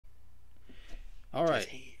All right,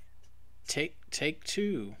 take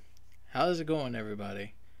two. How's it going,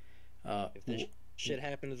 everybody? If this w- shit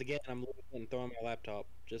happens again, I'm leaving and throwing my laptop.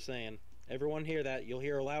 Just saying. Everyone hear that. You'll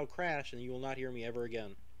hear a loud crash and you will not hear me ever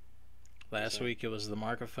again. Just Last saying. week it was the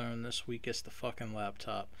microphone. This week it's the fucking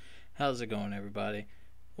laptop. How's it going, everybody?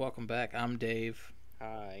 Welcome back. I'm Dave.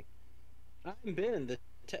 Hi. I'm Ben, the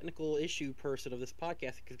technical issue person of this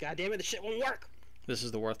podcast, because goddamn it, the shit won't work! This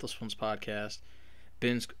is the Worthless Ones podcast.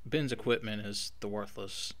 Ben's equipment is the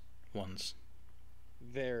worthless ones.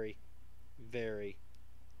 Very, very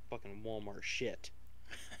fucking Walmart shit.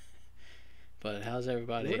 But how's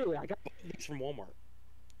everybody? Literally, I got these from Walmart.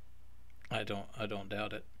 I don't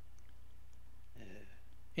doubt it. Uh,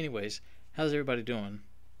 Anyways, how's everybody doing?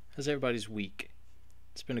 How's everybody's week?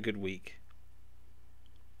 It's been a good week.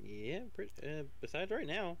 yeah, besides right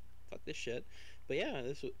now, fuck this shit. But yeah,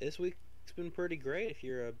 this week's been pretty great if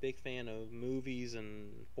you're a big fan of movies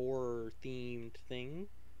and horror themed things.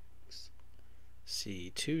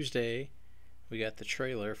 See, Tuesday we got the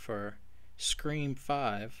trailer for Scream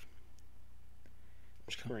 5, Or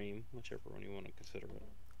which Scream, whichever one you want to consider it.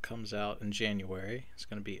 comes out in January. It's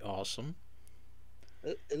going to be awesome.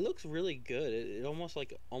 It looks really good. It almost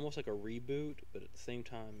like a reboot, but at the same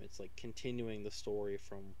time, it's like continuing the story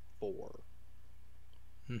from four.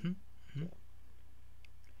 Mm-hmm. Mm-hmm. So,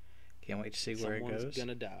 Can't wait to see where it someone's goes.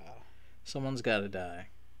 gonna die. Someone's got to die.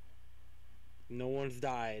 No one's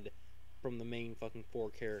died from the main fucking four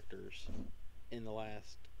characters in the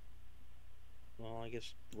last. Well, I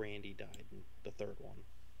guess Randy died in the third one,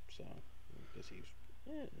 so I guess he's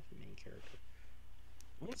the main character.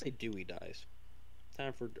 I want to say Dewey dies.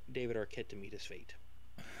 Time for David Arquette to meet his fate.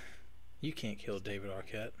 You can't kill David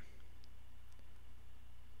Arquette.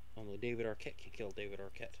 Only David Arquette can kill David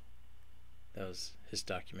Arquette. That was his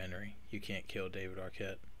documentary. You can't kill David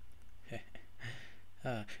Arquette.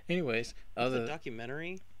 Anyways, It's a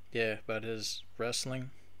documentary. yeah, about his wrestling.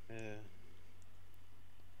 Yeah,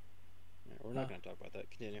 we're not going to talk about that.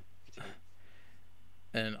 Continue.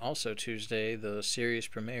 And also Tuesday, the series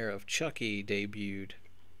premiere of Chucky debuted.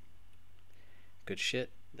 Good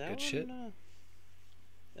shit. That Good one, shit.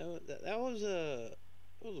 that was a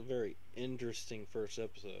very interesting first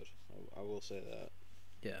episode. I will say that.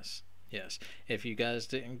 Yes. Yes. If you guys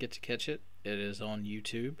didn't get to catch it, it is on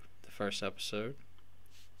YouTube, the first episode.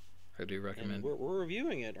 I do recommend. And we're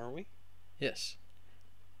reviewing it, aren't we? Yes.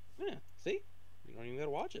 Yeah. See, you don't even got to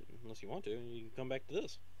watch it unless you want to. You can come back to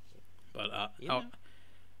this. But You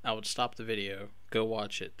I would stop the video, go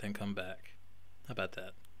watch it, then come back. How about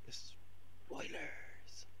that?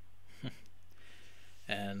 Spoilers.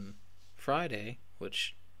 And Friday,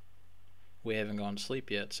 which we haven't gone to sleep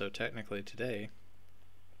yet, so technically today,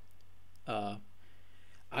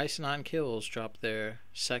 Ice Nine Kills dropped their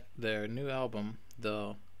new album,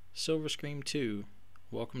 the Silver Scream 2,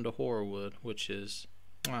 Welcome to Horrorwood, which is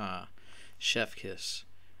chef kiss,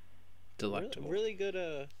 delectable. Really good.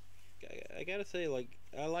 I gotta say, like,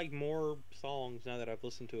 I like more songs now that I've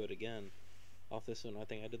listened to it again off this one. I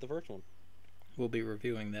think I did the first one. We'll be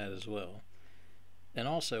reviewing that as well. And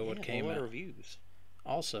also, what came out? Reviews.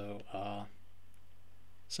 Also,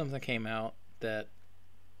 something came out that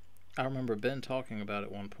I remember Ben talking about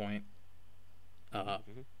at one point.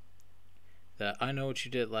 That I Know What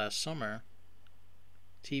You Did Last Summer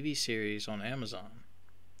TV series on Amazon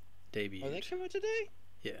debuted. Oh, that came out today?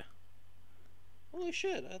 Yeah. Holy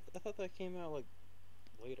shit! I thought that came out like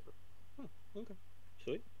later. Huh, okay,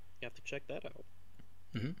 sweet. You have to check that out.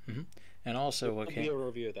 And also, what I'll came? be able to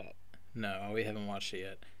review that. No, we haven't watched it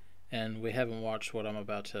yet, and we haven't watched what I'm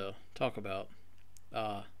about to talk about.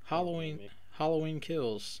 Halloween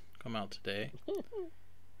Kills come out today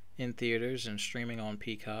in theaters and streaming on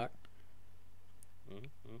Peacock.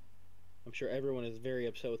 Mm-hmm. I'm sure everyone is very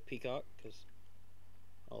upset with Peacock because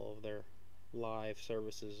all of their live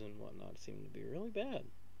services and whatnot seem to be really bad.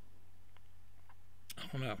 I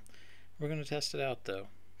don't know. We're gonna test it out though,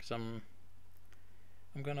 because I'm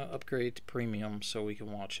gonna upgrade to premium so we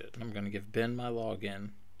can watch it. And I'm gonna give Ben my login.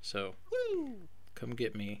 So come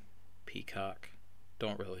get me, Peacock.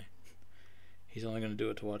 Don't really. He's only gonna do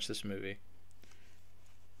it to watch this movie.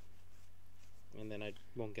 And then I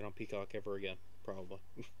won't get on Peacock ever again, probably.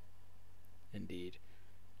 Indeed.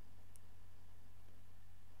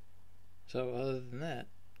 So other than that,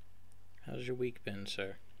 how's your week been,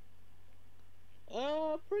 sir?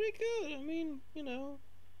 Pretty good. I mean,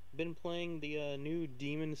 been playing the new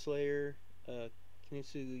Demon Slayer,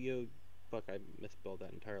 Kinesuyo. Fuck, I misspelled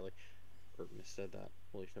that entirely, or missaid that.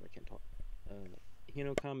 Holy shit, I can't talk.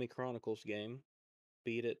 Hinokami Chronicles game.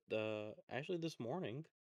 Beat it actually this morning.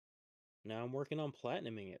 Now I'm working on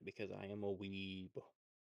platinuming it because I am a weeb.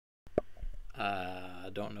 I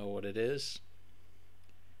don't know what it is.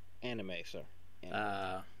 Anime, sir.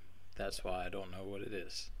 Anime. That's why I don't know what it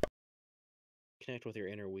is. Connect with your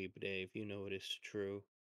inner weeb, Dave. You know it is true.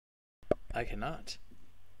 I cannot.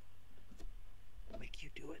 I'll make you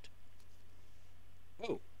do it.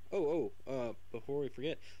 Before we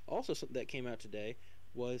forget, also something that came out today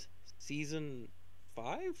was season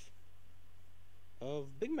 5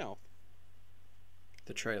 of Big Mouth.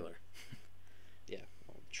 The trailer. Yeah,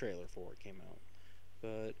 well, the trailer for it came out.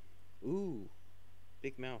 But, ooh,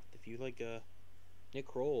 Big Mouth. If you like Nick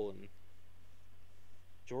Kroll and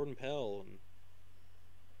Jordan Pell and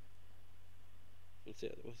what's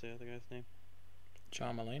the other guy's name?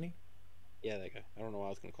 John Mulaney? Yeah, that guy. I don't know why I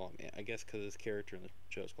was gonna call him. I guess because his character in the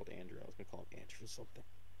show is called Andrew. I was gonna call him Andrew something.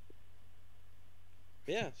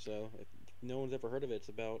 But yeah. So if no one's ever heard of it, it's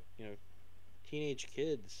about teenage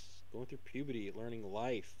kids going through puberty, learning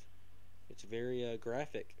life. It's very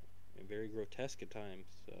graphic and very grotesque at times.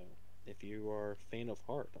 So if you are a fan of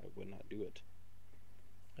Heart, I would not do it.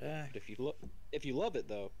 Yeah. But if you love it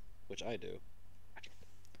though, which I do,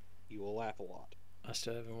 you will laugh a lot. I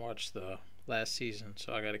still haven't watched the last season,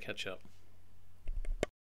 so I gotta catch up.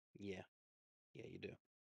 Yeah, yeah, you do.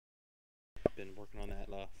 Been working on that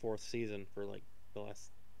 4th season for like the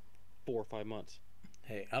last 4 or 5 months.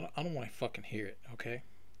 Hey, I don't want to fucking hear it, okay?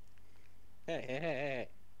 Hey.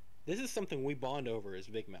 This is something we bond over as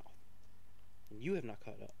Big Mouth. And you have not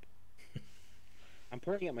caught up. I'm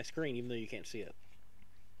pointing at my screen even though you can't see it.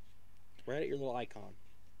 Right at your little icon.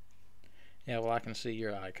 Yeah, well, I can see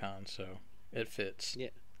your icon, so it fits. Yeah.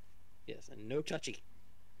 Yes, and no touchy.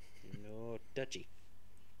 No touchy.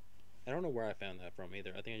 I don't know where I found that from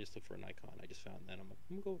either. I think I just looked for an icon. I just found that. I'm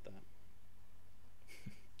gonna go with that.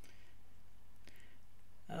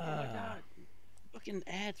 Oh my god. Fucking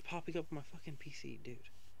ads popping up on my fucking PC, dude.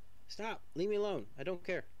 Stop. Leave me alone. I don't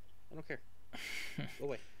care. Go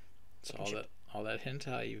away. So all that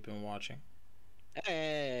hentai you've been watching.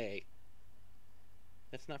 Hey.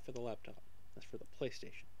 That's not for the laptop. That's for the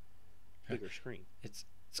PlayStation. Bigger screen. It's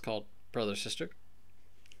called Brother Sister.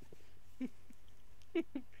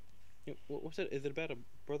 What's it? Is it about a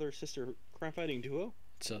brother sister crime fighting duo?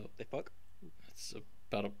 So they fuck. It's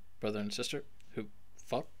about a brother and sister who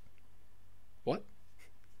fuck. What?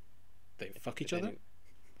 They fuck each other?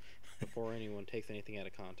 Before anyone takes anything out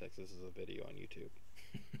of context, this is a video on YouTube.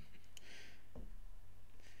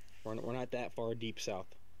 We're not that far deep south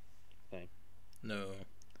thing. No.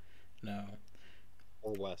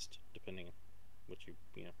 Or west, depending on what you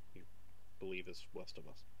believe is west of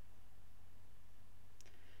us.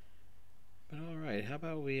 But all right, how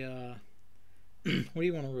about we what do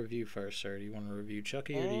you want to review first, sir? Do you want to review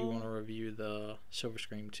Chucky or do you want to review the Silver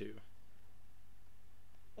Scream 2?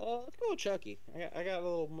 Let's go with Chucky. I got a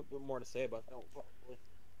little bit more to say about that one, probably.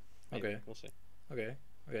 Maybe. Okay. We'll see.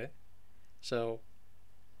 Okay. So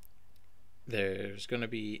there's going to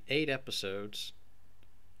be 8 episodes.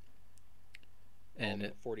 And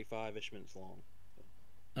it 45-ish minutes long.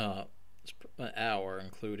 It's an hour,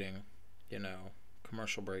 including,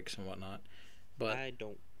 commercial breaks and whatnot. But I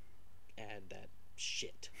don't add that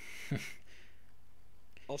shit.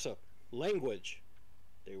 Also, language.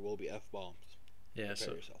 There will be F-bombs. Yeah,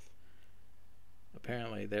 Prepare yourself.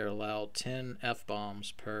 Apparently they're allowed 10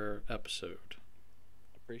 F-bombs per episode.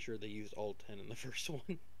 I'm pretty sure they used all 10 in the first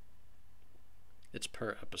one. It's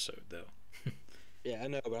per episode, though. Yeah, I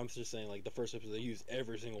know, but I'm just saying, like, the first episode, they used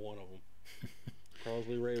every single one of them. Carlos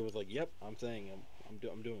Lee Ray was like, yep, I'm saying I'm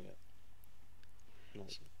doing it.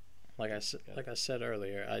 Like I said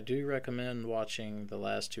earlier, I do recommend watching the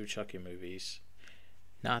last 2 Chucky movies.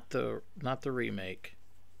 Not the remake.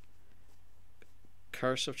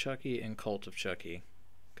 Curse of Chucky and Cult of Chucky,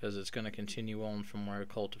 because it's going to continue on from where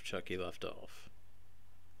Cult of Chucky left off.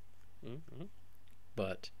 Mm-hmm.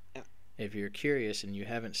 But if you're curious and you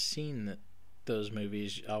haven't seen those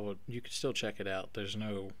movies, you could still check it out. There's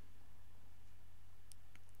no,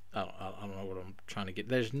 I don't know what I'm trying to get.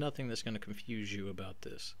 There's nothing that's going to confuse you about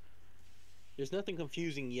this. There's nothing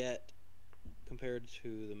confusing yet compared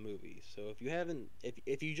to the movies. So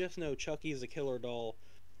if you just know Chucky is a killer doll,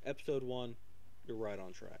 episode 1, you're right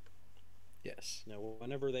on track. Yes. Now,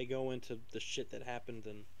 whenever they go into the shit that happened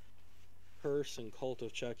in Curse and Cult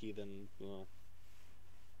of Chucky, then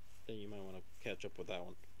you might want to catch up with that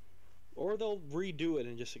one. Or they'll redo it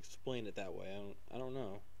and just explain it that way. I don't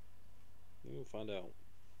know. We'll find out.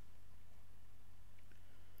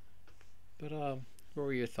 But what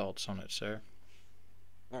were your thoughts on it, sir?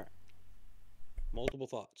 All right. Multiple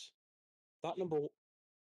thoughts. Thought number 1.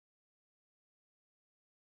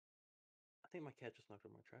 I think my cat just knocked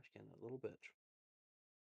over my trash can, that little bitch.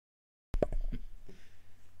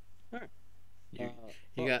 All right. You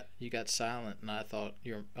Fuck. you got silent, and I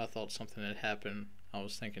thought something had happened. I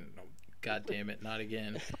was thinking, oh, God damn it, not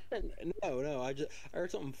again. No, I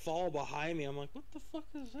heard something fall behind me. I'm like, what the fuck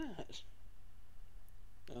is that?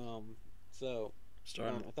 Um, so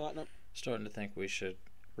Starting I thought, no, starting to think we should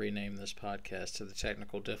rename this podcast to the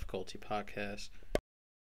Technical Difficulty Podcast.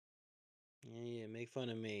 yeah, make fun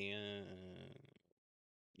of me.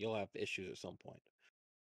 You'll have issues at some point.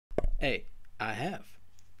 Hey, I have.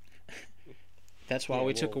 That's why Yeah,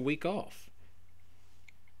 we took a well, week off.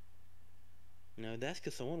 no, that's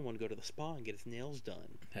because someone wanted to go to the spa and get his nails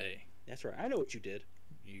done. Hey, That's right. I know what you did.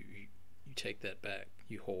 you take that back,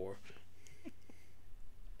 you whore.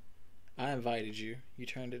 I invited you. You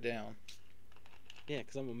turned it down. Yeah,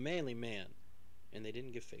 because I'm a manly man, and they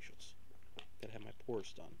didn't give facials. Gotta have my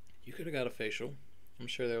pores done. You could have got a facial. I'm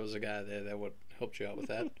sure there was a guy there that would help you out with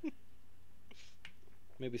that.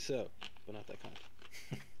 Maybe so, but not that kind.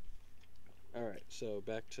 All right, so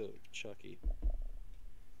back to Chucky.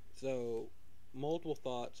 So, multiple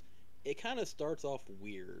thoughts. It kind of starts off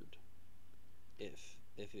weird. If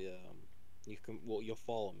you can, well, you'll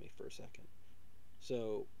follow me for a second.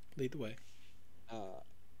 So, Lead the way. uh,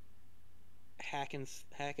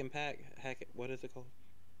 what is it called?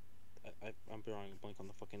 I'm drawing a blank on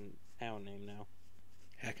the fucking town name now.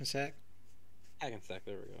 Hackensack? Hackensack,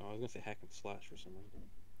 there we go. I was gonna say Hack and Slash for some reason.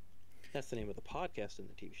 That's the name of the podcast in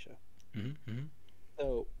the TV show. Mm-hmm.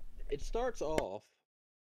 So it starts off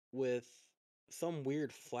with some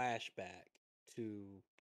weird flashback to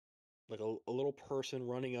like a little person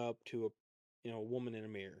running up to a woman in a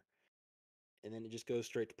mirror, and then it just goes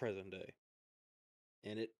straight to present day,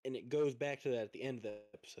 and it goes back to that at the end of the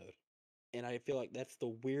episode, and I feel like that's the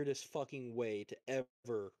weirdest fucking way to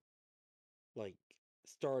ever like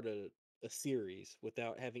start a series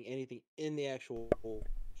without having anything in the actual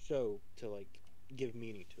show to like give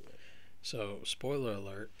meaning to it. So, spoiler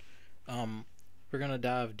alert. Um, we're gonna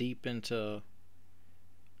dive deep into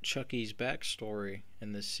Chucky's backstory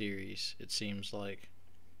in this series. It seems like.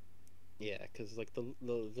 Yeah, because like the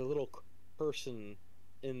little person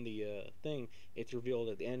in the thing, it's revealed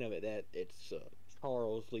at the end of it that it's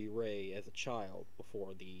Charles Lee Ray as a child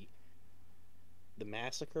before the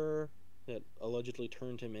massacre that allegedly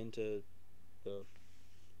turned him into the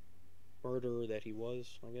murderer that he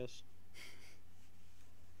was, I guess.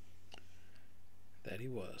 That he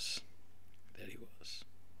was. That he was.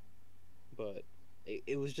 But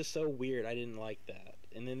it was just so weird. I didn't like that.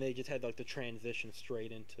 And then they just had like the transition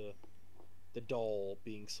straight into the doll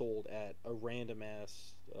being sold at a random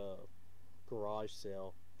ass garage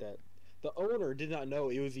sale that the owner did not know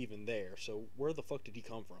it was even there. So where the fuck did he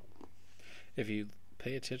come from? If you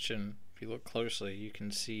pay attention, if you look closely, you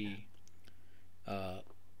can see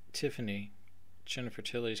Tiffany, Jennifer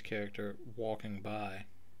Tilly's character, walking by.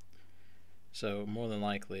 So, more than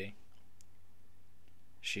likely,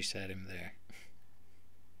 she sat him there.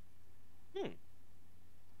 Hmm.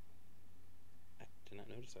 I did not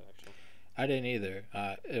notice that actually. I didn't either.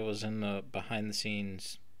 It was in the behind the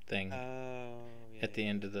scenes thing Oh, yeah. at the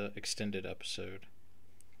end of the extended episode.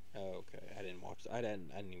 Oh, okay. I didn't watch. I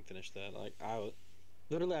didn't even finish that. Like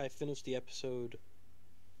I finished the episode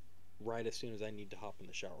right as soon as I need to hop in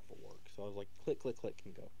the shower for work. So I was like, click, click, click,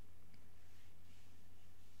 and go.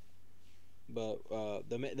 But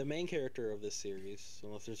the main character of this series,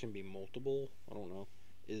 unless there's gonna be multiple, I don't know,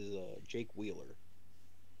 is Jake Wheeler.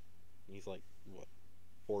 He's like what,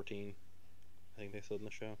 14? I think they said in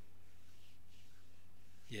the show.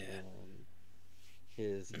 Yeah.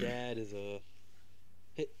 His dad is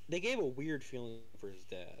they gave a weird feeling for his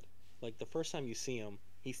dad. Like the first time you see him,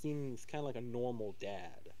 he seems kind of like a normal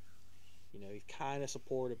dad. He's kind of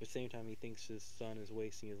supportive, but at the same time, he thinks his son is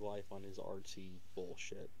wasting his life on his artsy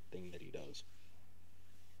bullshit thing that he does.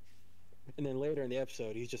 And then later in the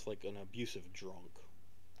episode, he's just like an abusive drunk.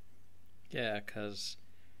 Yeah, because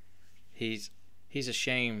he's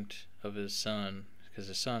ashamed of his son because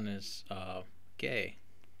his son is gay.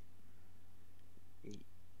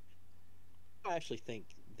 I actually think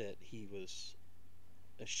that he was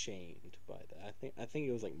ashamed by that. I think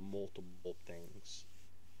it was like multiple things.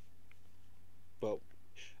 But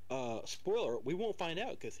spoiler, we won't find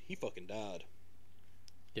out because he fucking died.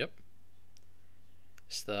 Yep.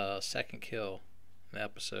 It's the second kill in the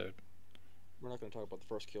episode. We're not going to talk about the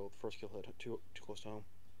first kill. The first kill hit too close to home.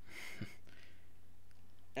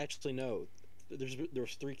 Actually, no. There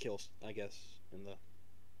was 3 kills, I guess, in the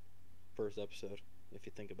first episode, if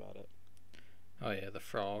you think about it. Oh yeah, the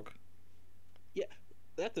frog. Yeah,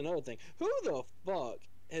 that's another thing. Who the fuck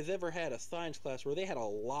has ever had a science class where they had a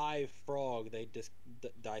live frog they just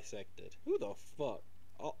dissected? Who the fuck?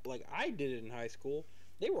 Oh, like, I did it in high school.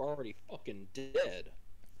 They were already fucking dead.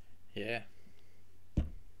 Yeah.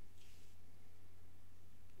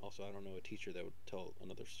 Also, I don't know a teacher that would tell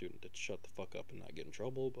another student to shut the fuck up and not get in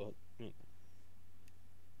trouble, but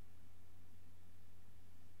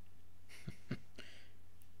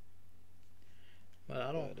But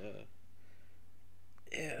I don't. but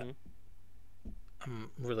Yeah. hmm?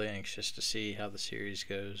 I'm really anxious to see how the series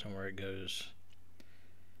goes and where it goes.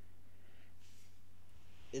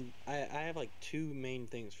 And I have like two main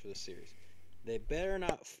things for this series. They better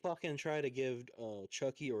not fucking try to give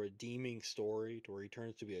Chucky a redeeming story to where he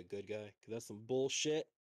turns to be a good guy, because that's some bullshit.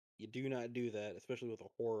 You do not do that, especially with a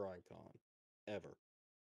horror icon, ever.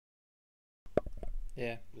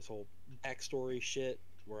 Yeah. This whole backstory shit,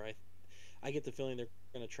 where I get the feeling they're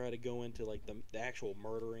gonna try to go into like the actual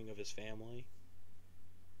murdering of his family.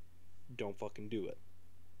 Don't fucking do it.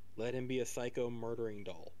 Let him be a psycho murdering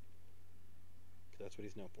doll, because that's what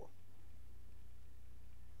he's known for.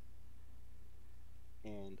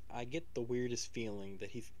 And I get the weirdest feeling that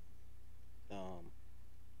he's um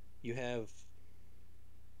you have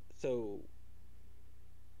so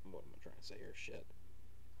what am I trying to say here? Shit.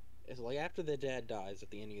 It's like after the dad dies at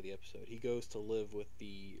the ending of the episode, he goes to live with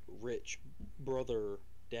the rich brother,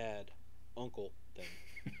 dad, uncle thing.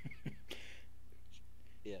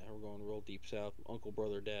 Yeah, we're going real deep south. Uncle,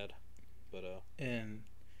 brother, dad. But And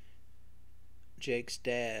Jake's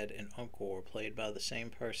dad and uncle were played by the same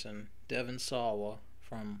person, Devon Sawa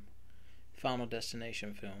from Final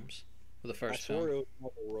Destination films, the I first swore film. it was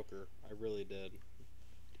Michael Rooker. I really did.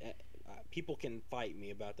 Eh, People can fight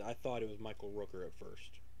me about that. I thought it was Michael Rooker at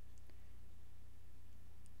first.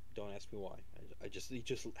 Don't ask me why. I just he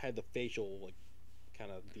just had the facial like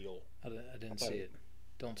kind of deal. I I didn't thought see it. it.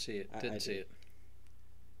 Don't see it. I Didn't see did. it.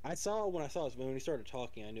 I saw when I saw this when he started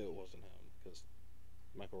talking. I knew it wasn't him because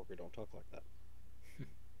Michael Rooker don't talk like that.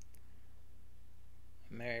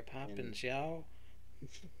 Mary And Poppins, y'all.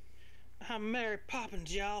 I'm Mary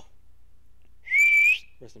Poppins, y'all.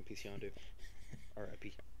 Rest in peace, Yondu.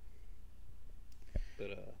 R.I.P.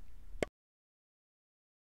 But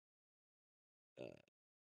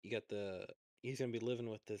you got the he's gonna be living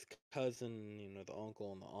with his cousin, the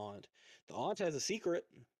uncle and the aunt. The aunt has a secret.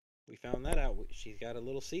 We found that out. She's got a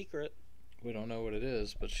little secret. We don't know what it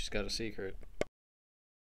is, but she's got a secret.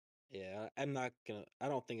 Yeah, I'm not gonna. I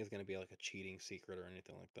don't think it's gonna be like a cheating secret or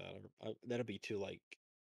anything like that. That'll be too like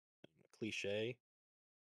cliche.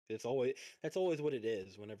 It's always that's always what it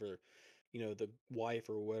is. Whenever the wife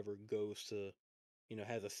or whoever goes to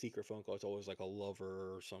has a secret phone call, it's always like a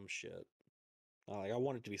lover or some shit. Like I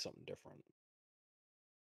want it to be something different.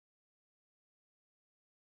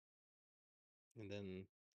 And then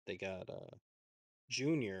they got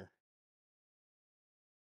Junior.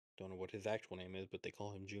 Don't know what his actual name is, but they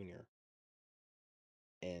call him Junior.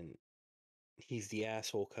 And he's the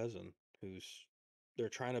asshole cousin who's they're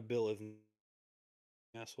trying to bill as an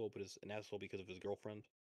asshole, but is an asshole because of his girlfriend.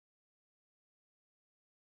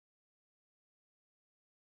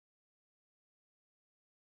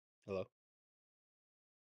 Hello,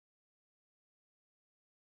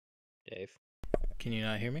 Dave. Can you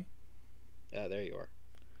not hear me? There you are.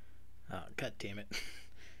 Oh, god damn it.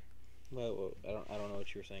 Well, I don't know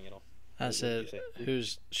what you were saying at all. I What did you said,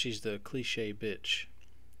 say? she's the cliche bitch.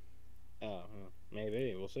 Oh,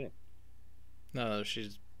 maybe we'll see. No,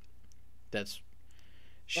 that's,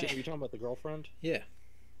 Oh, she, you're talking about the girlfriend? yeah.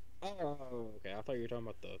 Oh, okay. I thought you were talking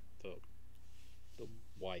about the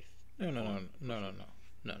wife. No, no, no, Aunt, no, no, no,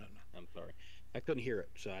 no, no, no. I'm sorry. I couldn't hear it,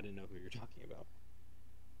 so I didn't know who you're talking about.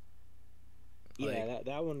 Yeah, Like,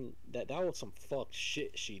 that one that was some fucked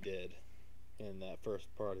shit she did in that first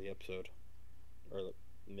part of the episode, or the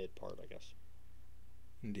mid part, I guess.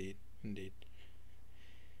 indeed, indeed.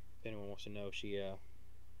 If anyone wants to know, she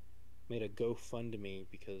made a GoFundMe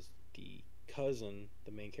because the cousin,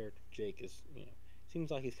 the main character Jake, is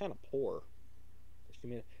seems like he's kind of poor. She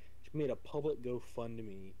made a public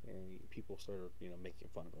GoFundMe, and people started making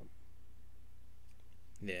fun of him.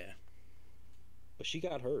 Yeah, But she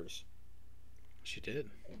got hers, she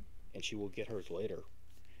did. and she will get hers later.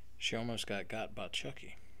 She almost got by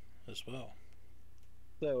Chucky as well.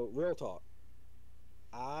 So real talk,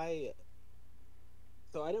 I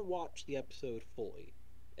I didn't watch the episode fully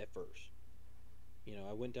at first.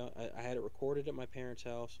 I went down. I had it recorded at my parents'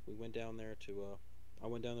 house. We went down there to. I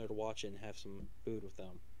went down there to watch it and have some food with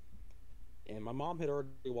them. And my mom had already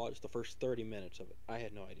watched the first 30 minutes of it. I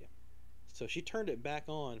had no idea. So she turned it back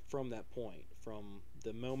on from that point, from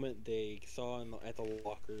the moment they saw at the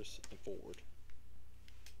lockers and forward.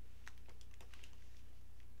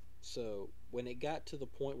 So when it got to the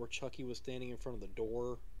point where Chucky was standing in front of the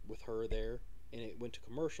door with her there, and it went to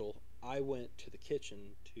commercial, I went to the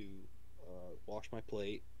kitchen to wash my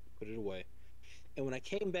plate, put it away, and when I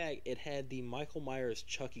came back, it had the Michael Myers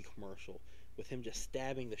Chucky commercial with him just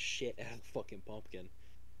stabbing the shit out of the fucking pumpkin.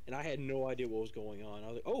 And I had no idea what was going on. I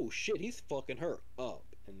was like, oh shit, he's fucking her up.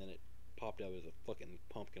 And then it popped out as a fucking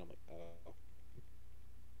pumpkin. I'm like, oh. I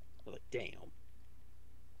was like, damn.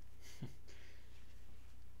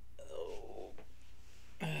 Oh.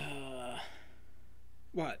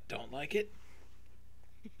 What? Don't like it?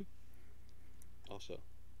 Also,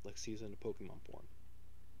 like season of Pokemon porn.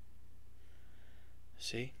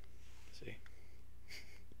 See?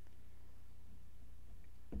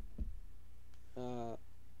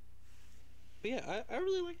 But yeah, I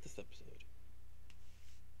really like this episode.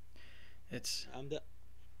 I'm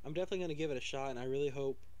definitely gonna give it a shot, and I really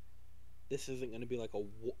hope this isn't gonna be like a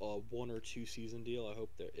 1 or 2 season deal. I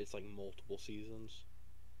hope that it's like multiple seasons.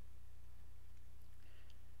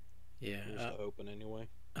 Yeah. I'm just hoping anyway.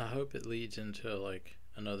 I hope it leads into like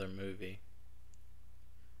another movie.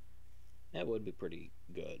 That would be pretty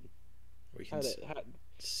good. We can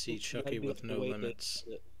see Chucky with no limits.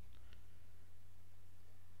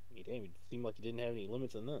 Damn, it seemed like he didn't have any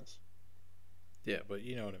limits in this. Yeah, but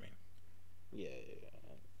you know what I mean. Yeah.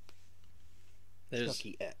 There's...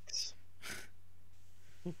 Chucky X.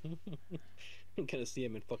 I'm gonna see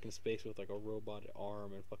him in fucking space with like a robot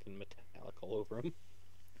arm and fucking metallic all over him.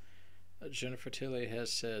 Jennifer Tilly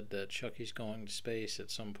has said that Chucky's going to space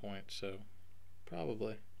at some point, so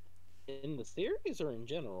probably. In the series or in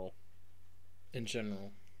general? In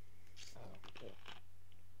general. Oh, okay.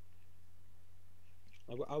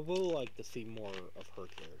 I will like to see more of her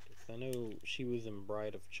character. I know she was in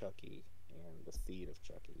Bride of Chucky and The Seed of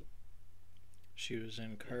Chucky. She was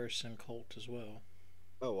in Curse and Cult as well.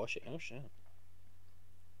 Oh, was she? Oh, shit.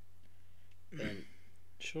 And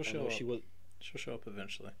she'll show up. She'll show up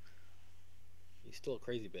eventually. She's still a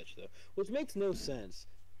crazy bitch, though. Which makes no sense.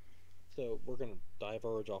 So, we're gonna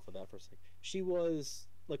diverge off of that for a second. She was,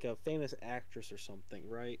 like, a famous actress or something,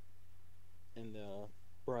 right? In the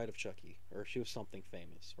Bride of Chucky. Or she was something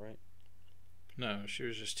famous, right? No, she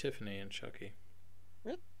was just Tiffany in Chucky.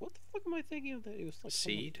 What the fuck am I thinking of that? It was, like,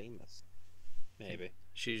 Seed? Famous. Maybe.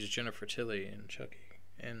 She's Jennifer Tilly in Chucky.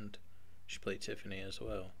 And she played Tiffany as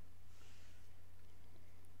well.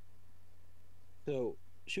 So,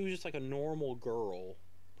 she was just like a normal girl,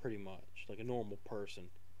 pretty much. Like a normal person.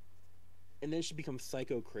 And then she becomes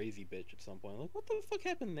psycho crazy bitch at some point. Like, what the fuck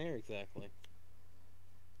happened there exactly?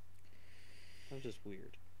 That was just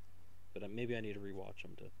weird. But maybe I need to rewatch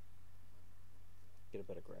them to get a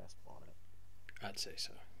better grasp on it. I'd say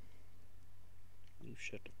so. You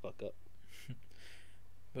shut the fuck up.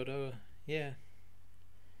 But, yeah.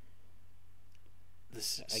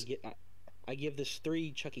 I give this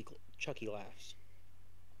 3 Chucky laughs.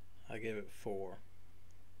 I give it 4.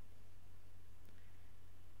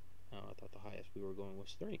 Oh, I thought the highest we were going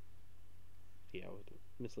was 3. Yeah, I was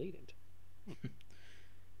misleading.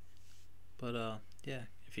 But, yeah,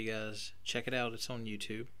 if you guys check it out, it's on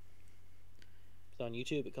YouTube. It's on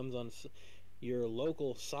YouTube. It comes on your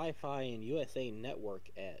local Sci-Fi and USA network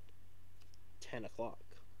at 10 o'clock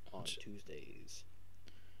on Tuesdays.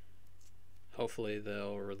 Hopefully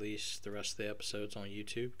they'll release the rest of the episodes on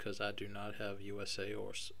YouTube, because I do not have USA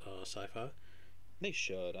or Sci-Fi. They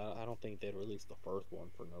should. I don't think they'd release the first one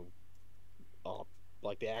for no...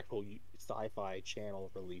 like the actual Sci-Fi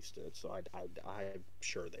channel released it, so I'm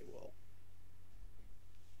sure they will.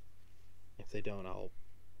 If they don't, I'll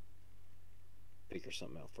figure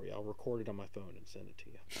something out for you. I'll record it on my phone and send it to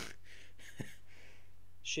you.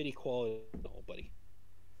 Shitty quality, no, buddy.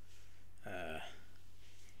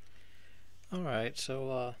 Alright,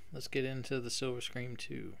 so let's get into the Silver Scream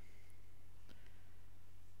 2.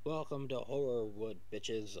 Welcome to Horrorwood,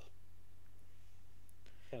 bitches.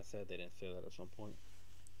 Kinda sad they didn't say that at some point.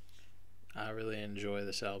 I really enjoy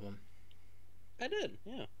this album. I did,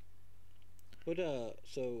 yeah. But,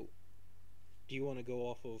 so, do you want to go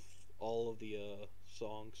off of all of the,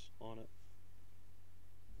 songs on it?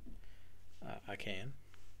 I can.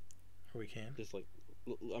 Or we can. Just, like,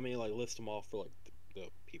 list them off for, like, the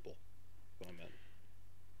people. What I meant.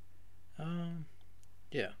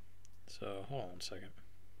 Yeah. So, hold on a second.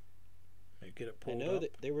 Let me get it pulled up. I know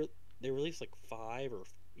that they released, like, 5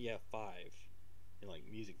 in, like,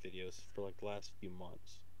 music videos for, like, the last few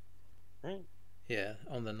months. Right? Yeah,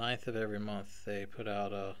 on the 9th of every month, they put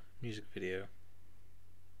out a music video.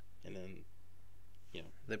 And then, you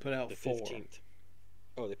know, they put out the 4. 15th.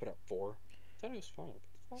 Oh, they put out 4? I thought it was 5.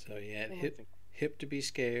 So, yeah, Hip to Be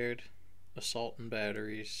Scared, Assault and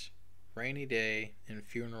Batteries, Rainy Day, and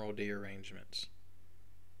Funeral Dearrangements.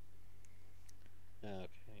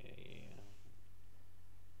 Okay,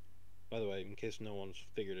 By the way, in case no one's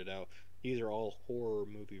figured it out, these are all horror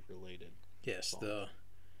movie related Yes, songs.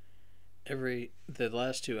 the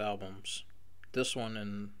last two albums, this one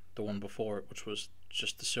and the one before it, which was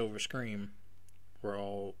just the Silver Scream, were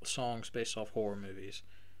all songs based off horror movies.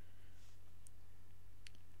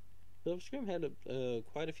 The Scream had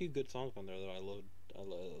quite a few good songs on there that I loved. I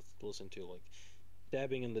listened to, like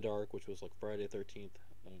 "Stabbing in the Dark," which was like Friday 13th,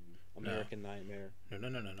 No, American Nightmare. no, no,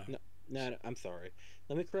 no, no, no. No, no, I'm sorry.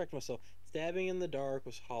 Let me correct myself. "Stabbing in the Dark"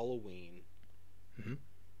 was Halloween. Hmm.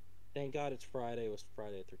 Thank God it's Friday. It was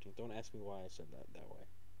Friday 13th. Don't ask me why I said that way.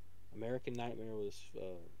 American Nightmare was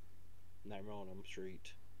Nightmare on Elm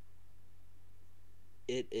Street.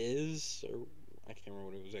 It is, or I can't remember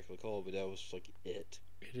what it was exactly called, but that was like it.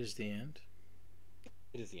 It is the end.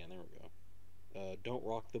 It is the end. There we go. Don't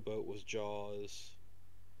Rock the Boat was Jaws.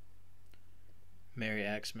 Merry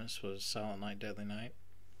Xmas was Silent Night, Deadly Night.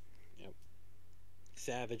 Yep.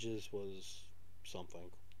 Savages was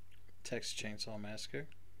something. Texas Chainsaw Massacre.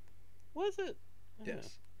 Was it?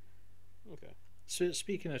 Yes. Okay. So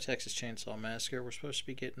speaking of Texas Chainsaw Massacre, we're supposed to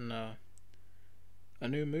be getting a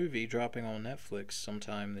new movie dropping on Netflix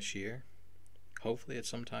sometime this year. Hopefully, it's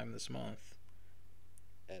sometime this month.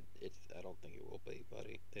 I don't think it will be,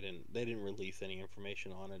 buddy. They didn't release any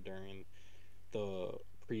information on it during the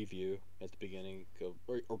preview at the beginning of,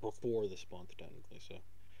 or before this month technically. So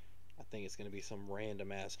I think it's gonna be some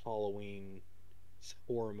random ass Halloween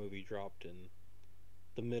horror movie dropped in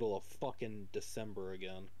the middle of fucking December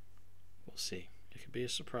again. We'll see. It could be a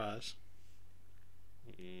surprise.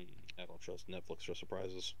 I don't trust Netflix for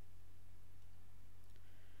surprises.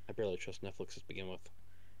 I barely trust Netflix to begin with.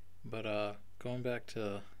 But going back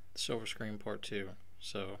to Silver Screen Part 2.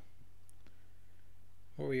 So,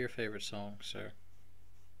 what were your favorite songs, sir?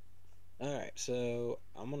 Alright, so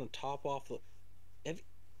I'm gonna top off the.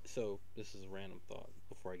 So this is a random thought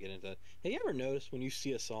before I get into that. Have you ever noticed when you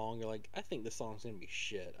see a song, you're like, I think this song's gonna be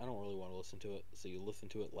shit. I don't really want to listen to it, so you listen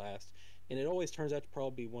to it last, and it always turns out to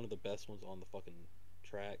probably be one of the best ones on the fucking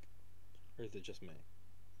track. Or is it just me?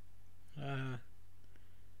 Uh,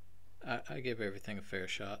 I give everything a fair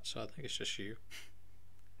shot, so I think it's just you.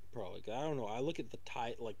 Probably. I don't know. I look at the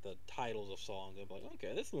the titles of songs. I'm like,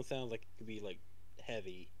 okay, this one sounds like it could be like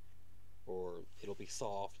heavy, or it'll be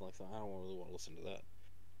soft. Like, so I don't really want to listen to that.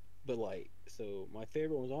 But like, so my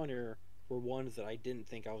favorite ones on here were ones that I didn't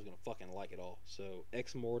think I was gonna fucking like at all. So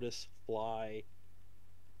Ex Mortis, Fly,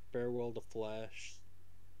 Farewell to Flesh,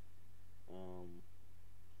 um,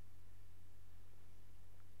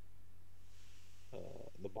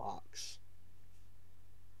 The Box,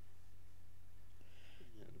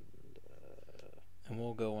 and And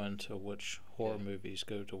we'll go into which horror yeah. movies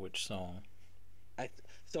go to which song.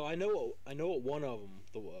 So I know what one of them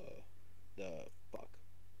the fuck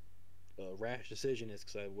Rash Decision is,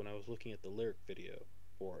 because when I was looking at the lyric video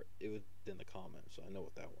for it, it was in the comments, so I know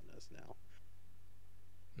what that one is now.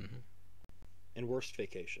 Hmm. And Worst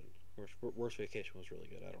Vacation. Worst Vacation was really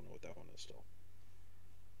good. I don't know what that one is still.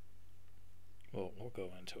 Well, we'll go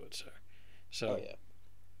into it, sir. So, Oh yeah,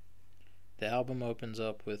 the album opens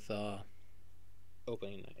up with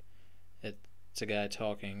opening night. it's a guy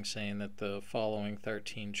talking, saying that the following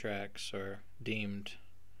 13 tracks are deemed,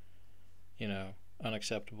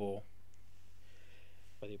 unacceptable,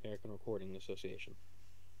 By the American Recording Association.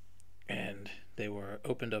 and they were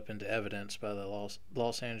opened up into evidence by the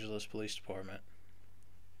Los Angeles Police Department.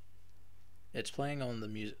 It's playing on the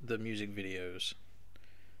music videos.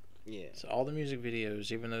 Yeah. So all the music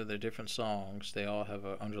videos, even though they're different songs, they all have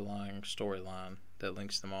an underlying storyline that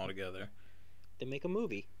links them all together. They make a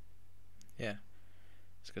movie. Yeah,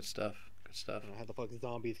 it's good stuff. Good I stuff. don't know how the fuck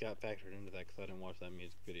zombies got factored into that, because I didn't watch that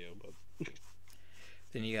music video, but.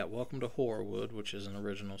 Then you got Welcome to Horrorwood, which is an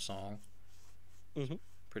original song. Mhm.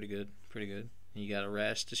 Pretty good. Pretty good. And you got A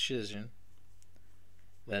Rash Decision.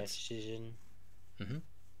 That's Decision.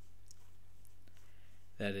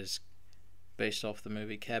 that is based off the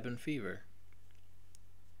movie Cabin Fever.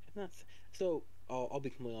 So I'll be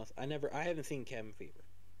completely honest. I haven't seen Cabin Fever.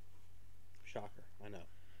 Shocker, I know.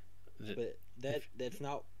 But that's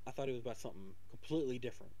not. I thought it was about something completely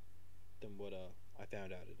different than what I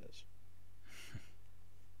found out it is.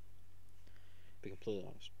 Be completely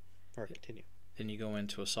honest. All right, continue. Then you go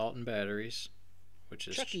into Assault and Batteries, which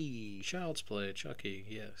is Chucky. Child's Play. Chucky,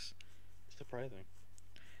 yes. Surprising.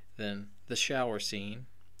 Then the shower scene,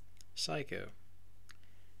 Psycho,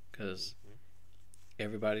 because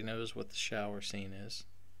everybody knows what the shower scene is.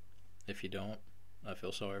 If you don't, I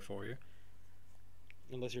feel sorry for you.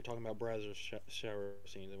 Unless you're talking about Brazzers shower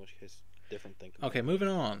scenes, in which case, different thing. Okay, moving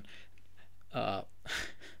on. Uh,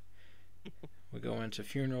 We go into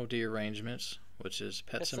Funeral Dearrangements, which is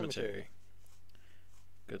Pet Pet Cemetery. Cemetery.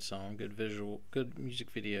 Good song, good visual, good music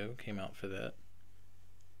video came out for that.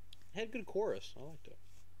 It had good chorus. I liked it.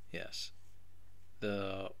 Yes.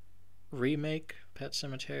 The remake, Pet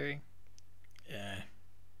Cemetery, yeah.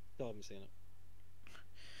 Still haven't seen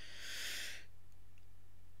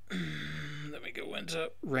it. Let me go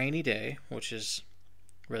into Rainy Day, which is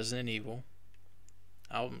Resident Evil.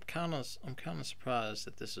 I'm kind of surprised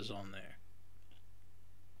that this is on there.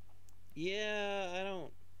 Yeah, I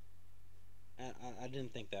don't. I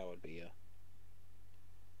didn't think that would be a.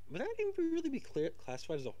 Would that even really be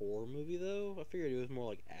classified as a horror movie though? I figured it was more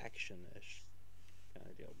like action-ish kind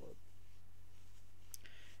of deal,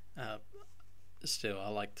 but Still, I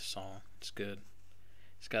like the song. It's good.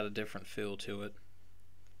 It's got a different feel to it.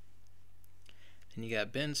 Then you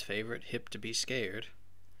got Ben's favorite, Hip to Be Scared,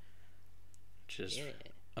 which is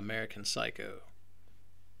American Psycho.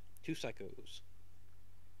 Two Psychos.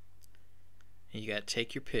 And you got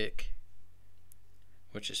Take Your Pick,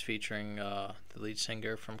 which is featuring the lead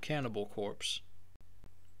singer from Cannibal Corpse,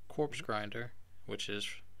 Corpse Grinder, which is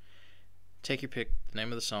Take Your Pick, the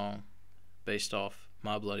name of the song, based off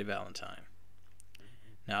My Bloody Valentine.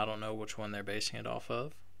 Now, I don't know which one they're basing it off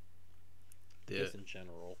of. Just in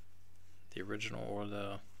general. The original or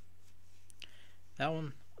the... That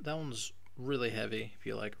one's really heavy, if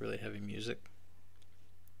you like really heavy music.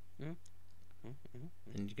 Then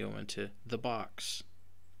you go into The Box.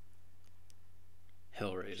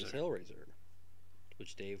 Hellraiser. It's Hellraiser,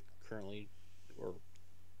 which Dave currently, or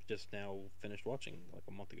just now finished watching like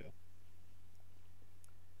a month ago.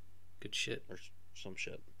 Good shit. Or some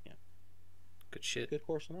shit, yeah. Good shit. Good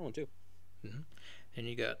course on that one, too. Then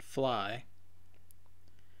you got Fly.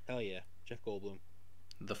 Hell yeah. Jeff Goldblum.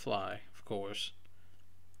 The Fly, of course.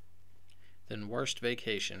 Then Worst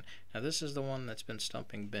Vacation. Now, this is the one that's been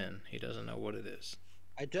stumping Ben. He doesn't know what it is.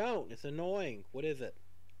 I don't. It's annoying. What is it?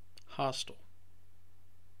 Hostel.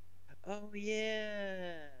 Oh,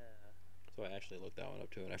 yeah. So I actually looked that one up,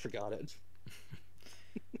 too, and I forgot it.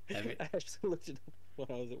 I actually looked it up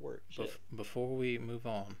when I was at work. Before we move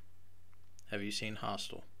on, have you seen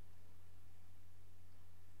Hostel?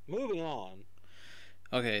 Moving on.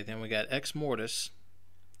 Okay, then we got Ex Mortis,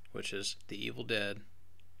 which is The Evil Dead.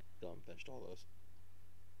 Still haven't finished all those.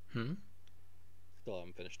 Still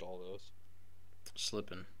haven't finished all those.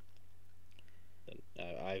 Slipping.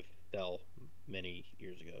 I fell many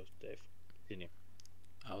years ago, Dave. Didn't you?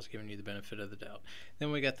 I was giving you the benefit of the doubt.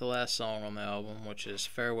 Then we got the last song on the album, which is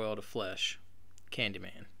Farewell to Flesh,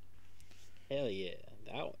 Candyman. Hell yeah.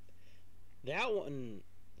 That one.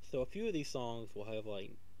 So a few of these songs will have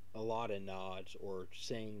like a lot of nods or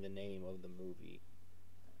saying the name of the movie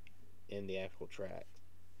in the actual track.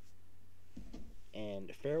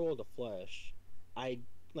 And Farewell to Flesh, I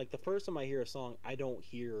like the first time I hear a song, I don't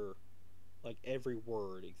hear like every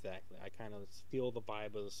word exactly. I kind of feel the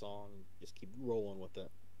vibe of the song and just keep rolling with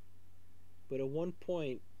it. But at one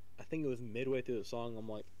point, I think it was midway through the song, I'm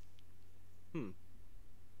like,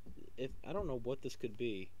 if I don't know what this could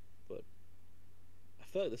be, but I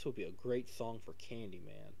feel like this would be a great song for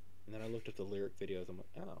Candyman. And then I looked at the lyric videos, I'm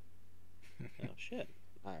like, oh shit,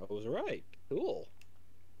 I was right. Cool.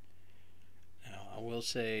 Now, I will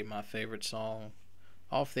say my favorite song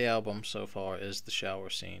off the album so far is The Shower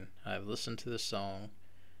Scene. I've listened to this song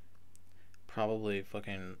probably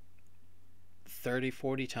fucking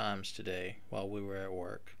 30-40 times today while we were at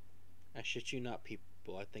work. I shit you not,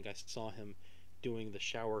 people. I think I saw him doing the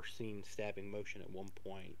shower scene stabbing motion at one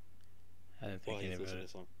point. I really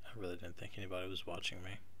didn't think anybody was watching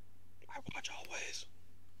me. I watch always.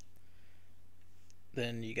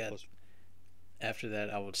 Then you got, after that,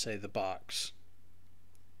 I would say The Box.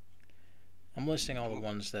 I'm listing all the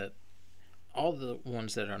ones that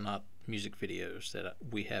are not music videos that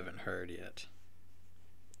we haven't heard yet.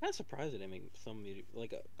 I'm surprised that I mean some music,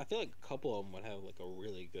 like I feel like a couple of them would have like a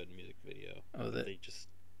really good music video.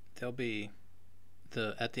 They'll be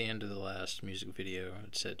at the end of the last music video.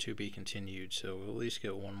 It said to be continued, so we'll at least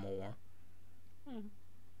get one more.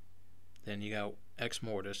 Then you got Ex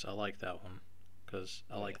Mortis. I like that one because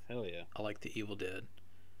I like The Evil Dead.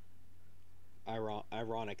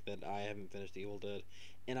 Ironic that I haven't finished Evil Dead,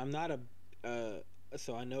 and I'm not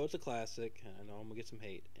so I know it's a classic, and I know I'm gonna get some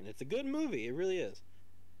hate, and it's a good movie, it really is.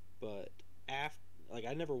 But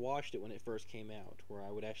I never watched it when it first came out, where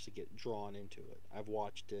I would actually get drawn into it. I've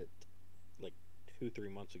watched it like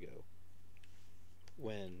 2-3 months ago.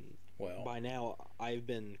 By now I've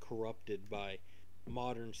been corrupted by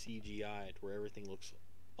modern CGI to where everything looks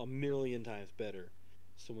a million times better.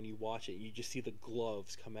 So when you watch it, you just see the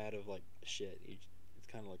gloves come out of like shit. It's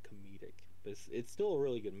kind of like comedic, but it's still a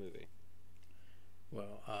really good movie.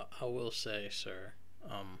 Well, I will say, sir,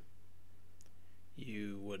 um,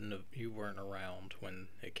 you weren't around when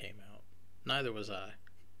it came out. Neither was I.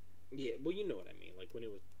 Yeah, well, you know what I mean. Like when it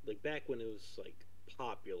was like back when it was like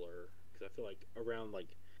popular, because I feel like around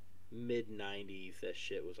like mid '90s that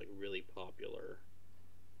shit was like really popular.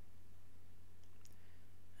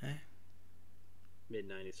 Eh? Mid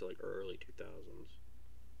 '90s to like early 2000s.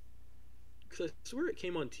 Because I swear it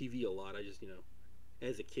came on TV a lot. I just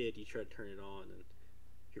as a kid you try to turn it on and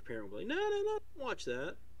your parent would be like, no, no, no, don't watch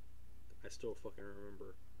that. I still fucking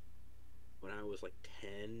remember when I was like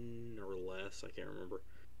 10 or less. I can't remember.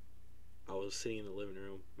 I was sitting in the living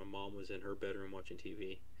room. My mom was in her bedroom watching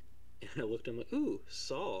TV. And I looked, I'm like, ooh,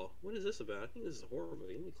 Saw. What is this about? I think this is a horror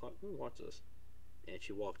movie. Let me watch this. And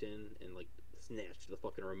she walked in and, like, snatched the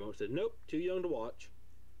fucking remote and said, nope, too young to watch.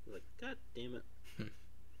 I was like, God damn it.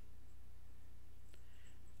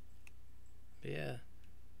 But yeah,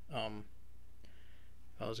 if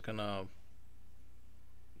I was gonna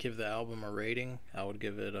give the album a rating, I would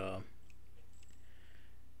give it a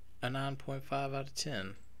 9.5 out of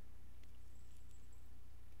 10.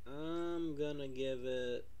 I'm gonna give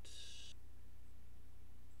it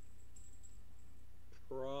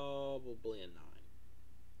probably a 9.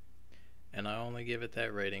 And I only give it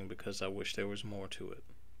that rating because I wish there was more to it.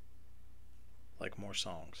 Like more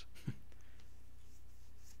songs.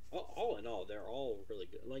 All in all, they're all really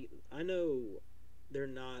good. Like, I know they're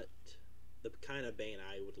not the kind of band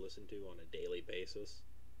I would listen to on a daily basis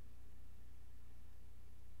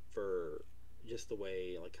for just the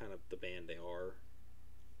way, like, kind of the band they are.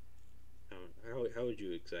 How would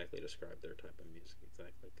you exactly describe their type of music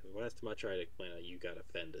exactly? Because last time I tried to explain it, you got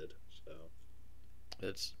offended. So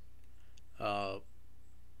It's uh,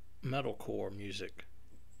 metalcore music.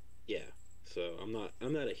 yeah, so I'm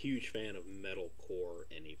not a huge fan of metalcore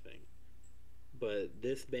anything, but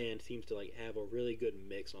this band seems to like have a really good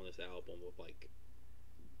mix on this album of like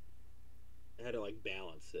how to like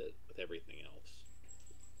balance it with everything else.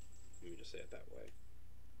 Let me just say it that way.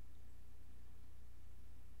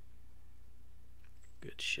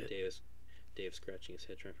 Good shit. Dave scratching his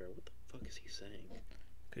head trying to figure out what the fuck is he saying.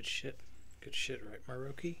 Good shit. Good shit, right,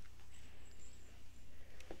 Maroki?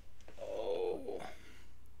 Oh.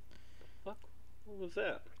 Fuck. What was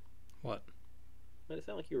that? What? Made it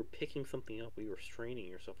sound like you were picking something up or you were straining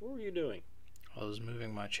yourself. What were you doing? I was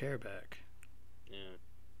moving my chair back. Yeah.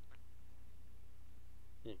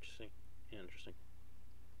 Interesting. Interesting.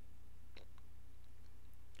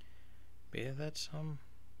 But yeah, that's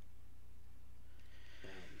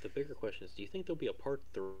The bigger question is, do you think there'll be a part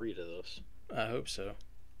 3 to this? I hope so.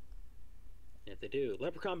 And if they do,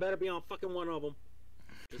 Leprechaun better be on fucking one of them.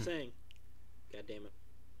 Just saying. God damn it.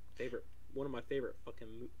 One of my favorite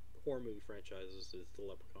fucking horror movie franchises is the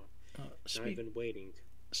Leprechaun. I've been waiting.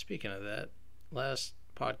 Speaking of that, last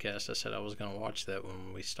podcast I said I was going to watch that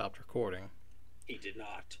when we stopped recording. He did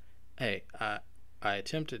not. Hey, I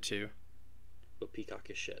attempted to. But Peacock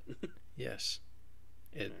is shit. Yes.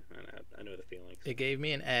 I know the feelings. It gave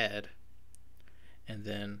me an ad and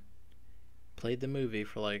then played the movie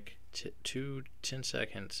for like 10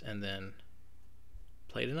 seconds and then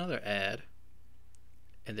played another ad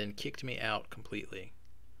and then kicked me out completely.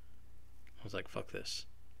 I was like, fuck this.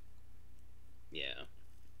 Yeah.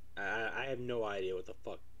 I have no idea what the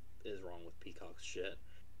fuck is wrong with Peacock's shit.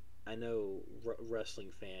 I know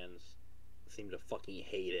wrestling fans seem to fucking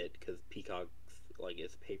hate it because Peacock's, like,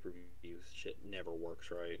 its pay-per-view shit never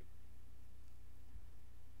works right.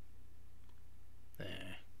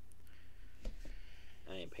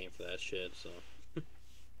 I ain't paying for that shit, so.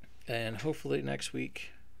 And hopefully next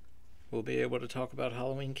week we'll be able to talk about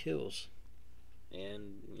Halloween Kills.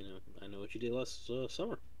 And, I know what you did last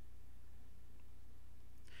summer.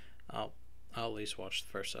 I'll at least watch the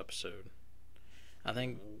first episode. I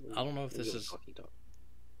think I don't know if this is talk.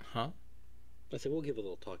 Huh? I said we'll give a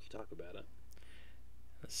little talky talk about it.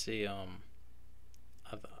 Let's see. I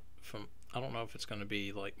don't know if it's going to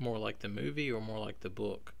be like more like the movie or more like the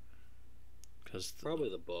book. Because probably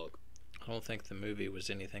the book. I don't think the movie was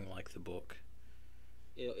anything like the book.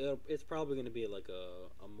 It's probably going to be like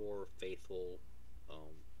a more faithful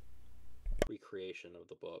recreation of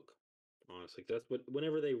the book. Honestly, that's what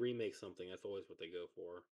whenever they remake something, that's always what they go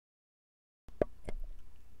for.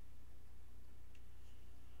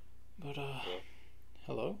 But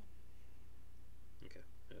hello. Okay.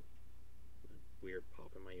 Weird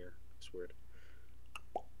pop in my ear. It's weird.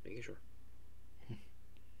 Making sure.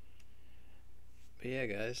 But yeah,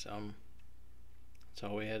 guys, that's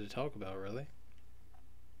all we had to talk about, really.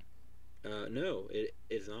 No, it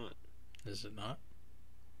is not. Is it not?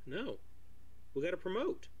 No, we got to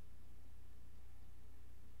promote.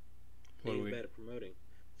 Dave's bad at promoting.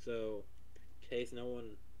 So, in case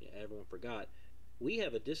everyone forgot, we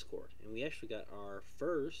have a Discord, and we actually got our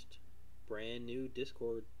first brand new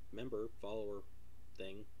Discord member, follower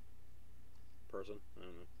thing, person. I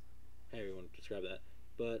don't know how you want to describe that.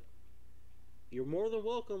 But you're more than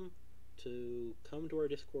welcome to come to our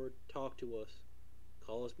Discord, talk to us,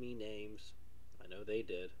 call us mean names. I know they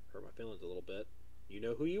did. Hurt my feelings a little bit. You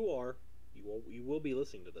know who you are. You will be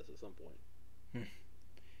listening to this at some point.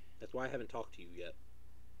 That's why I haven't talked to you yet.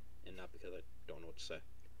 And not because I don't know what to say.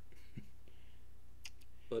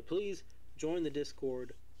 But please, join the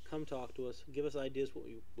Discord. Come talk to us. Give us ideas what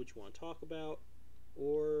you want to talk about.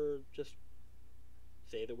 Or just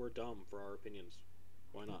say that we're dumb for our opinions.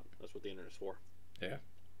 Why not? That's what the internet's for. Yeah.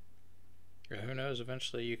 Who knows?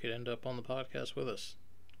 Eventually you could end up on the podcast with us.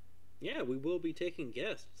 Yeah, we will be taking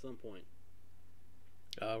guests at some point.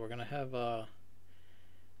 We're going to have...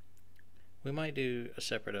 we might do a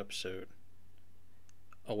separate episode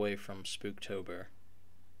away from Spooktober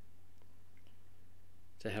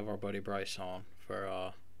to have our buddy Bryce on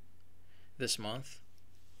for this month.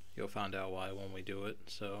 You'll find out why when we do it,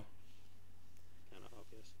 so... Kind of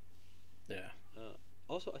obvious. Yeah.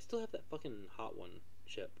 Also, I still have that fucking Hot One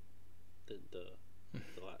chip. The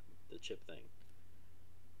chip thing.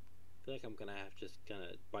 I feel like I'm gonna have to just kind of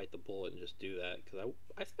bite the bullet and just do that, because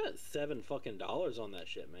I spent $7 fucking on that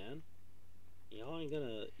shit, man.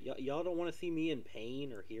 Y'all don't want to see me in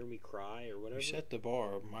pain or hear me cry or whatever. You set the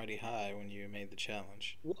bar mighty high when you made the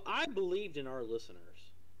challenge. Well, I believed in our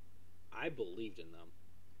listeners. I believed in them.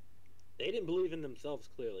 They didn't believe in themselves,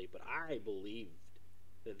 clearly, but I believed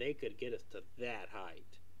that they could get us to that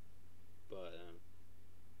height. But,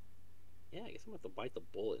 yeah, I guess I'm going to have to bite the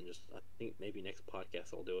bullet and just, I think maybe next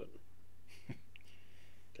podcast I'll do it.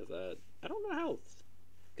 Because I don't know how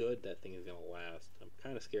good that thing is going to last. I'm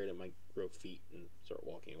kind of scared it might grow feet and start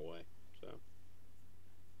walking away. So,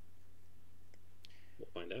 we'll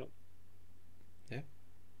find out. Yeah,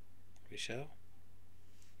 we shall.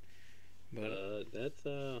 But that's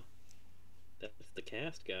the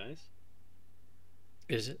cast, guys.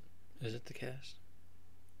 Is it? Is it the cast?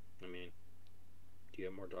 I mean, do you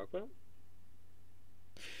have more to talk about?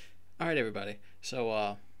 Alright, everybody.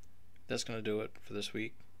 So, that's going to do it for this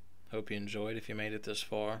week. Hope you enjoyed if you made it this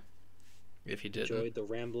far. If you didn't... Enjoyed the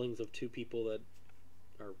ramblings of two people that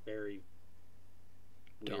are very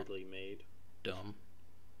weirdly made. Dumb.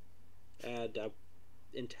 And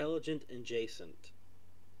intelligent adjacent.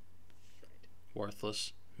 Right.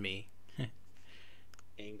 Worthless. Me.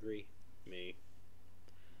 Angry. Me.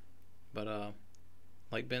 But,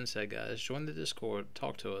 like Ben said, guys, join the Discord.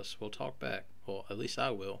 Talk to us. We'll talk back. Well, at least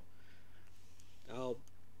I will.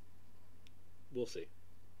 We'll see.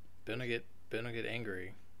 Ben will get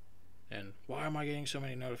angry. And why am I getting so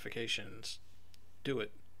many notifications? Do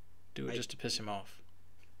it. Do it just to piss him off.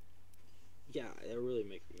 Yeah, it really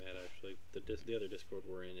makes me mad, actually. The other Discord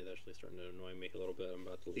we're in is actually starting to annoy me a little bit. I'm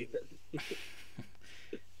about to leave it.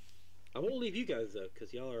 I won't leave you guys, though,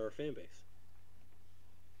 because y'all are our fan base.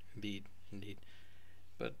 Indeed.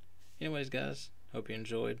 But anyways, guys, hope you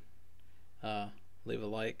enjoyed. Leave a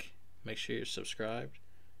like. Make sure you're subscribed.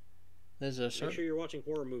 Make sure you're watching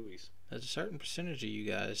horror movies. There's a certain percentage of you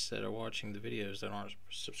guys that are watching the videos that aren't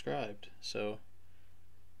subscribed. So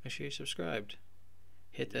make sure you're subscribed.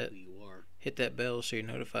 Hit that bell so you're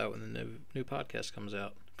notified when the new podcast comes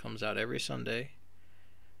out. Comes out every Sunday,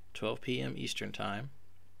 12 p.m. Eastern time,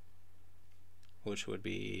 which would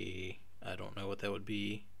be, I don't know what that would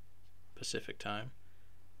be, Pacific time.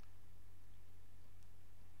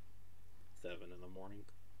 7 in the morning,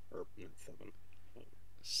 or not 7.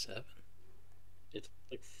 7. It's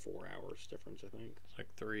like 4 hours difference, I think. It's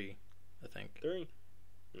like 3, I think. 3?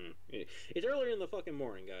 It's earlier in the fucking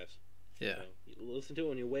morning, guys. Yeah. So you listen to it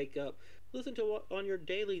when you wake up. Listen to it on your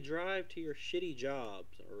daily drive to your shitty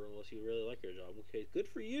jobs, or unless you really like your job. Okay, good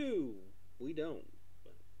for you. We don't.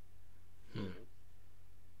 But, you know,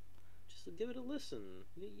 just give it a listen.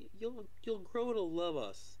 You'll grow to love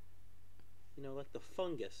us. You know, like the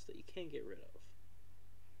fungus that you can't get rid of.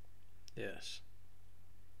 Yes.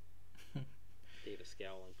 Dave is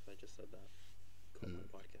scowling because I just said that. Call my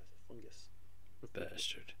podcast a fungus.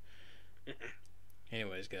 Bastard.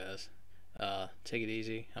 Anyways, guys, take it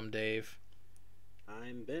easy. I'm Dave.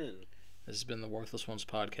 I'm Ben. This has been the Worthless Ones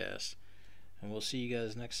podcast, and we'll see you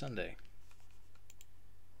guys next Sunday.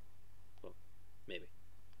 Well, maybe.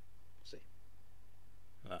 We'll see.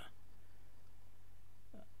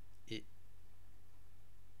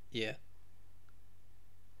 Yeah.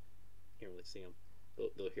 Can't really see them.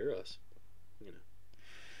 They'll hear us. You know.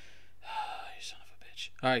 You son of a bitch.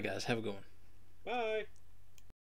 Alright, guys. Have a good one. Bye.